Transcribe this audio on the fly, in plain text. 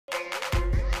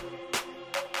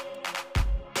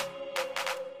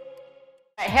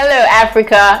Hello,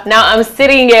 Africa. Now I'm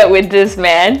sitting here with this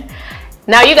man.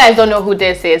 Now you guys don't know who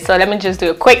this is, so let me just do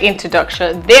a quick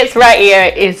introduction. This right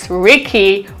here is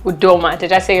Ricky Udoma.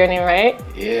 Did I say your name right?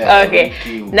 Yeah. Okay.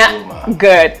 Ricky Now, Udoma.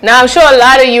 good. Now I'm sure a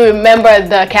lot of you remember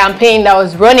the campaign that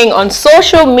was running on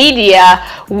social media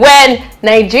when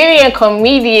Nigerian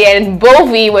comedian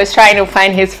Bovi was trying to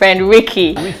find his friend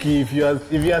Ricky. Ricky, if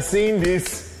you are seeing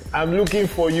this, I'm looking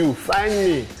for you. Find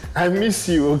me. I miss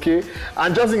you, okay?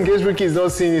 And just in case Ricky is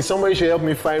not seeing it, somebody should help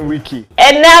me find Ricky.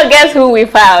 And now guess who we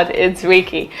found? It's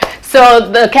Ricky.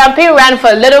 So the campaign ran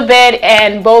for a little bit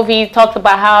and Bovi talked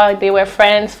about how they were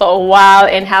friends for a while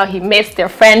and how he missed their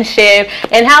friendship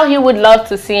and how he would love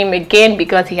to see him again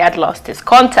because he had lost his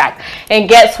contact. And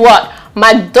guess what?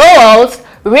 McDonald's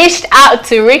reached out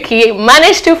to Ricky,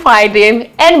 managed to find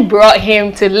him and brought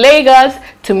him to Lagos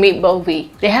to meet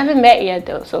Bovi. They haven't met yet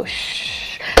though, so shh.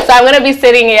 So I'm going to be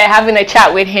sitting here having a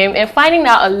chat with him and finding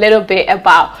out a little bit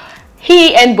about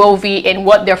he and Bovi and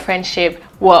what their friendship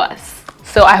was.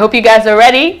 So I hope you guys are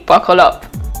ready. Buckle up.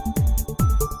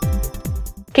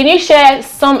 Can you share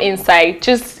some insight?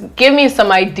 Just give me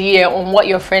some idea on what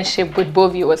your friendship with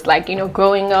Bovi was like, you know,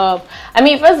 growing up. I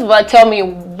mean, first of all, tell me,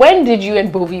 when did you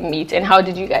and Bovi meet and how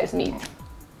did you guys meet?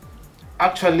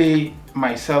 Actually,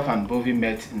 myself and Bovi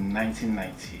met in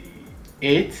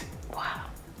 1998. Wow.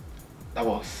 That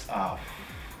was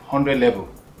 100 level.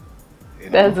 You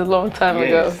know? That's a long time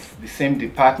ago. The same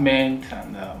department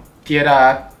and theater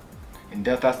art in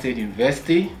Delta State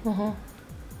University.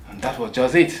 And that was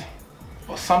just it.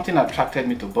 But something attracted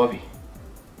me to Bovi.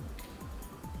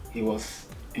 He was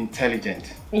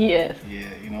intelligent. Yes.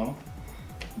 Yeah, you know.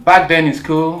 Back then in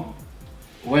school,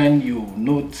 when you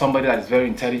know somebody that is very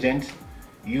intelligent,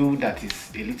 you that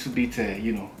is a little bit,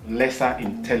 you know, lesser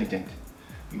intelligent,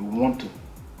 you want to.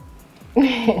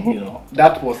 You know,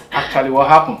 that was actually what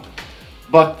happened.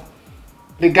 But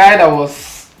the guy that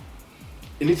was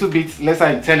a little bit lesser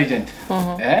intelligent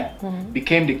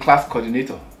became the class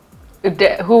coordinator.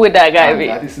 Who would that guy be?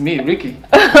 That is me, Ricky.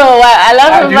 Oh, wow. I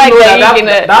love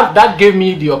the fact that gave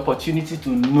me the opportunity to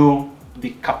know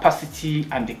the capacity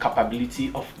and the capability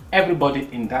of everybody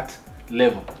in that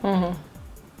level.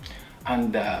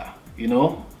 And you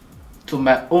know, to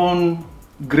my own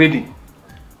grading,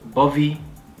 Bovi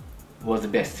was the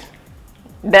best.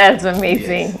 That's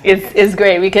amazing. Yes. It's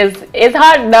great because it's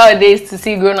hard nowadays to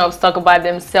see grown-ups talk about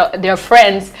themselves, their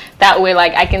friends that way.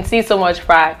 Like I can see so much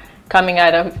pride coming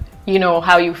out of, you know,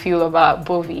 how you feel about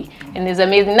Bovi, and it's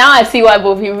amazing. Now I see why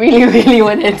Bovi really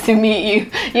wanted to meet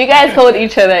you. You guys hold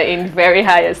each other in very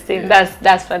high esteem.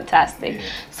 That's fantastic.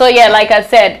 So yeah, like I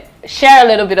said, share a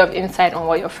little bit of insight on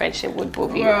what your friendship with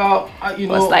Bovi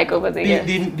was like over the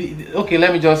years. Okay,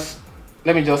 let me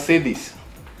just say this.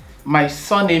 My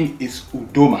surname is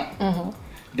Udoma.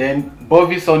 Then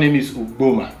Bovi's surname is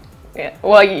Uboma. Yeah.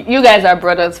 Well, you guys are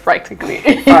brothers practically.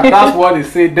 That's what they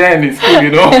say then in school,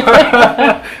 you know.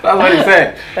 That's what they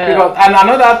said. Because and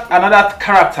another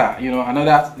character, you know,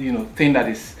 another thing that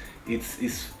is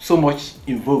so much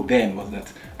in vogue then was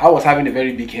that I was having a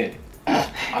very big head,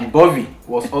 and Bovi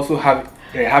was also having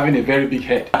a very big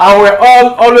head. And we're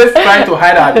always trying to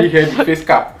hide our big head with face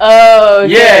cap. Oh,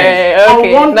 okay. Yes.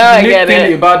 Okay. And one Now unique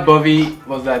thing about Bovi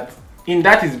was that in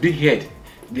that his big head,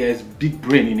 there's big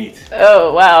brain in it.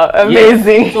 Oh wow,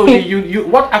 amazing. Yes. So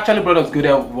what actually brought us good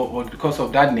was because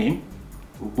of that name,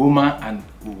 Uboma and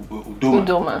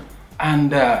Udoma.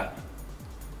 And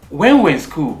when we were in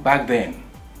school back then,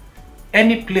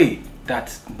 any play that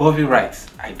Bovi writes,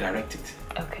 I direct it.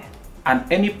 Okay. And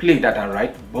any play that I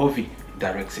write, Bovi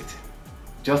directs it.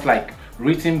 Just like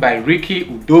written by Ricky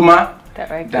Udoma,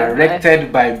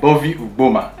 directed by Bovi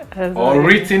Uboma. Or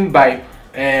written by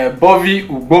Bovi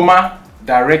Uboma,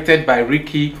 directed by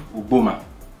Ricky Uboma.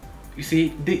 You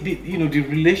see, the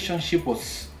relationship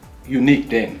was unique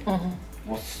then.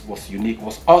 Was unique,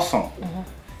 was awesome,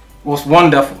 was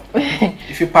wonderful.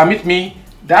 If you permit me,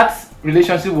 that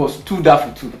relationship was too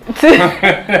daffy too.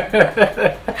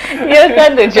 You're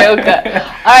kind of joker.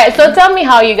 All right, so tell me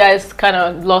how you guys kind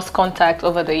of lost contact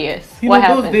over the years. What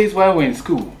happened? Those days while we were in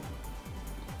school,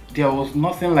 there was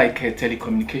nothing like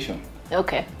telecommunication.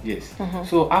 Okay. Yes.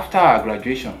 So after our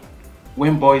graduation,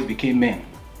 when boys became men,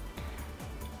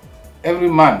 every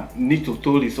man need to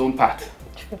told his own part.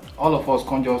 True. All of us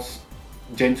can just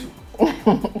gentle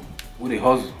with a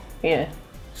hustle. Yeah.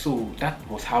 So that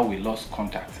was how we lost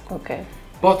contact. Okay.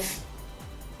 But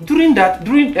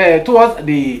towards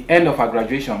the end of our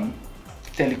graduation,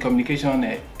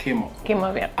 telecommunication came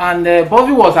up. Yeah. And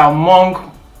Bovi was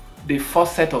among the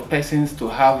first set of persons to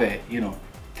have a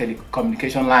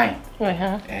telecommunication line.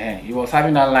 He was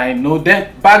having a line.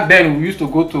 Back then we used to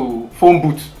go to phone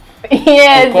booths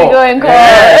Yes, you go and call.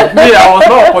 Me, I was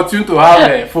not opportune to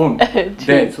have a phone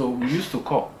then, so we used to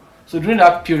call. So during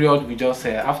that period, we just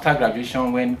after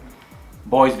graduation, when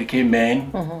boys became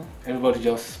men, everybody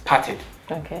just parted.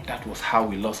 Okay. That was how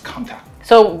we lost contact.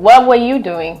 So what were you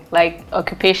doing, like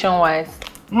occupation-wise?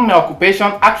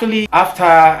 Occupation, actually, after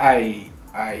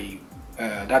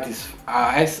that is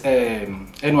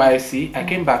NYSC, I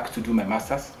came back to do my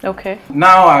masters. Okay.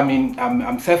 Now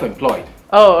I'm self-employed.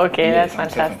 Oh, okay, Yes,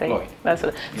 that's fantastic. That's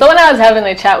what, Yeah. so when I was having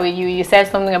a chat with you, you said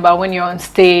something about when you're on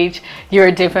stage, you're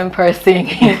a different person.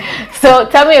 So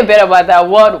tell me a bit about that.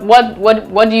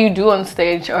 What do you do on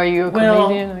stage? Are you a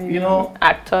comedian? Are you an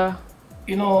actor?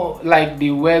 You know, like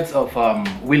the words of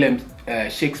William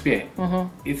Shakespeare.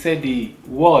 It said the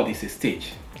world is a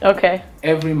stage. Okay.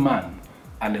 Every man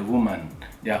and a woman,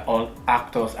 they are all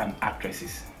actors and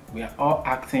actresses. We are all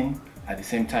acting at the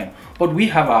same time, but we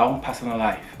have our own personal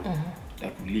life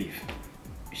that we live.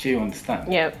 Sure, you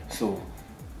understand? Yeah. So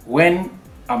when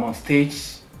I'm on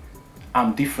stage,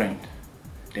 I'm different.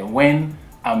 Then when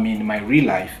I'm in my real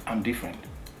life, I'm different.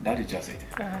 That is just it.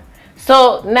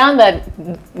 So now that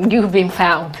you've been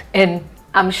found, and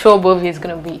I'm sure Bovi is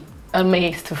going to be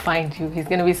amazed to find you. He's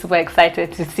going to be super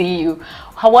excited to see you.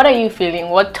 What are you feeling?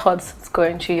 What thoughts is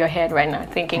going through your head right now?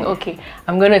 Thinking, okay,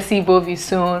 I'm going to see Bovi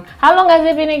soon. How long has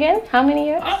it been again? How many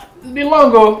years? It's been long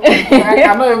ago.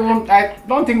 I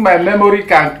don't think my memory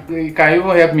can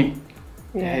even help me.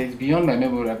 Yeah. It's beyond my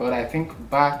memory, but I think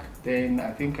back then,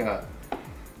 I think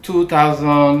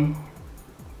 2000,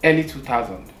 early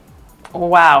 2000.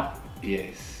 Wow.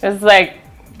 Yes. It's like...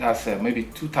 That's maybe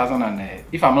 2000 and,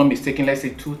 if I'm not mistaken, let's say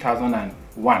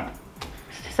 2001.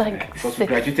 It's like because we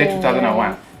graduated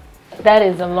 2001. That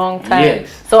is a long time. Yes.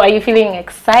 So are you feeling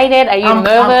excited? Are you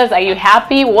nervous? Are you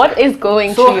happy? What is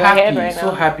going through your head right now?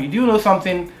 So happy. Do you know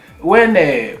something? When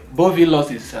Bovi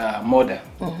lost his mother,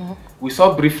 we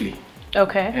saw briefly.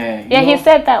 Okay. Yeah, he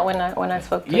said that when I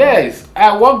spoke to him. Yes.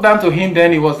 I walked down to him,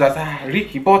 then he was that,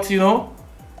 Ricky, but you know,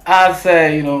 as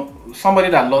you know, somebody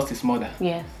that lost his mother.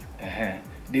 Yes.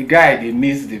 The guy, they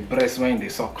miss the breast when they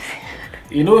suck.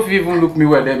 You know, if you even look me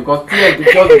well there, because tears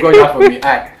just got out for me.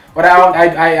 But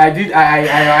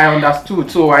I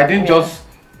understood, so I didn't just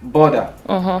bother.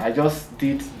 I just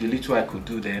did the little I could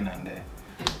do then, and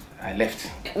I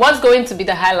left. What's going to be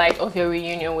the highlight of your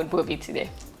reunion with Bovi today?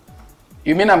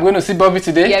 You mean I'm going to see Bovi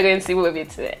today? You're going to see Bovi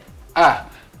today.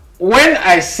 When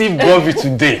I see Bovi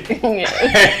today,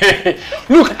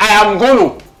 look, I am going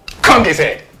to conk his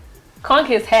head. Conk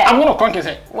his head? I'm going to conk his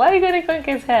head. Why are you going to conk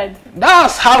his head?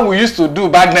 That's how we used to do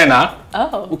back then, huh?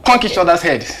 Oh. We conk each other's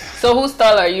head. So who's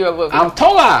taller, you or Bovi? I'm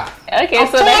taller. Okay, I'm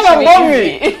so taller than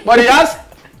Bovi. But he has,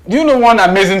 do you know one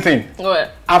amazing thing? What?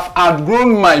 I've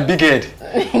outgrown my big head.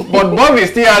 But Bovi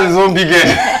still has his own big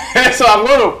head. So I'm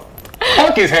going to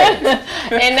conk his head.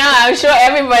 And now I'm sure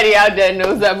everybody out there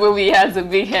knows that Bovi has a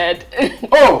big head.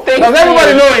 Oh, does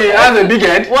everybody know he has a big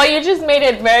head? Well, you just made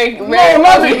it very... No,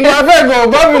 nothing.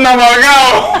 Bovi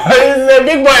He's a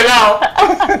big boy now.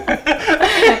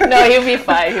 No, he'll be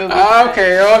fine. He'll be fine.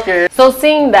 Okay. So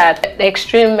seeing that, the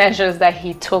extreme measures that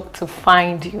he took to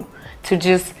find you, to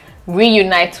just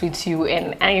reunite with you,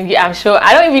 and I'm sure,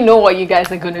 I don't even know what you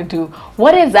guys are going to do.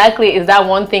 What exactly is that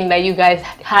one thing that you guys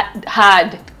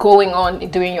had going on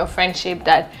during your friendship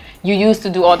that you used to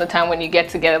do all the time when you get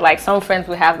together? Like some friends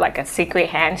would have like a secret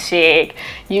handshake.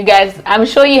 You guys, I'm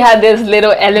sure you had this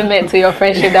little element to your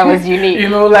friendship that was unique. You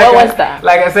know, like what was that?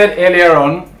 Like I said earlier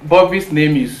on, Bovi's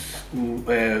name is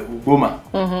Ugoma,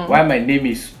 while my name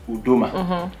is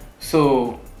Udoma.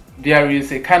 So there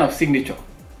is a kind of signature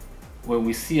when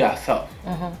we see ourselves.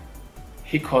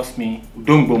 He calls me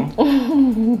Dum Boom.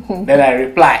 Then I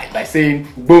reply by saying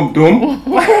Boom Dum.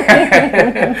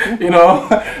 You know,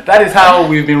 that is how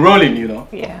we've been rolling, you know.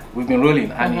 Yeah. We've been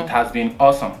rolling, and it has been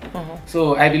awesome.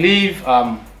 So I believe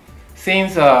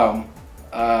since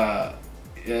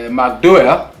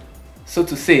McDowell, so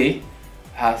to say,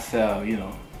 has you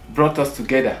know, brought us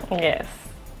together. Yes.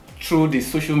 Through the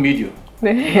social media.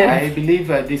 I believe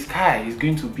the sky is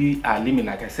going to be our limit,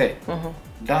 like I said.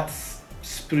 That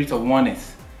spirit of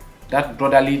oneness, that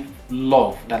brotherly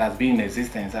love that has been in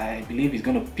existence, I believe is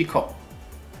going to pick up,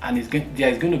 and there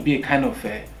is going to be a kind of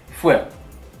fuel,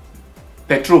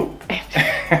 petrol.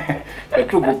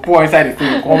 Petrol will pour inside the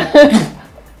thing.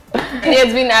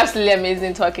 It's been absolutely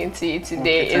amazing talking to you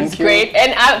today. Okay, it's great,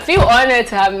 and I feel honored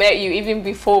to have met you even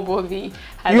before Bovi.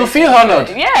 You feel honored?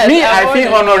 Yes. Me, I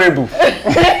feel honorable.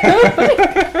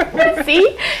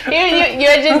 See,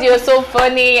 you're so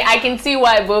funny. I can see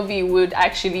why Bovi would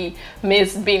actually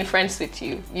miss being friends with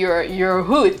you. You're a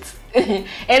hoot. And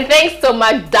thanks to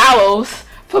McDowell's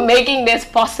for making this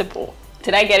possible.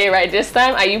 Did I get it right this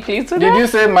time? Are you pleased with Did that? you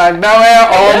say McDowell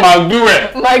or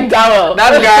McDowell? McDowell.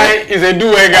 That guy is a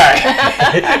do-well guy.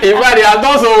 In fact, he has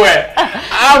done so well.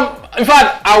 In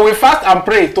fact, I will fast and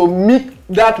pray to meet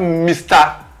that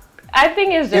Mr. I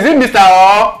think it's just... Is it Mr.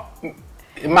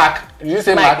 or Mark? Did you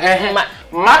say Mark?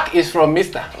 Mark is from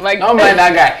Mr. Mark. Don't mind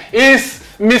that guy. Is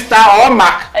Mr. or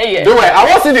Mark? Yeah. Do it. I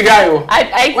want to see the guy.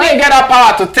 I when you get that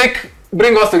power to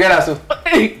bring us together, so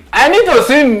I need to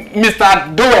see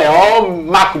Mr. Do it or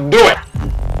Mark Do it.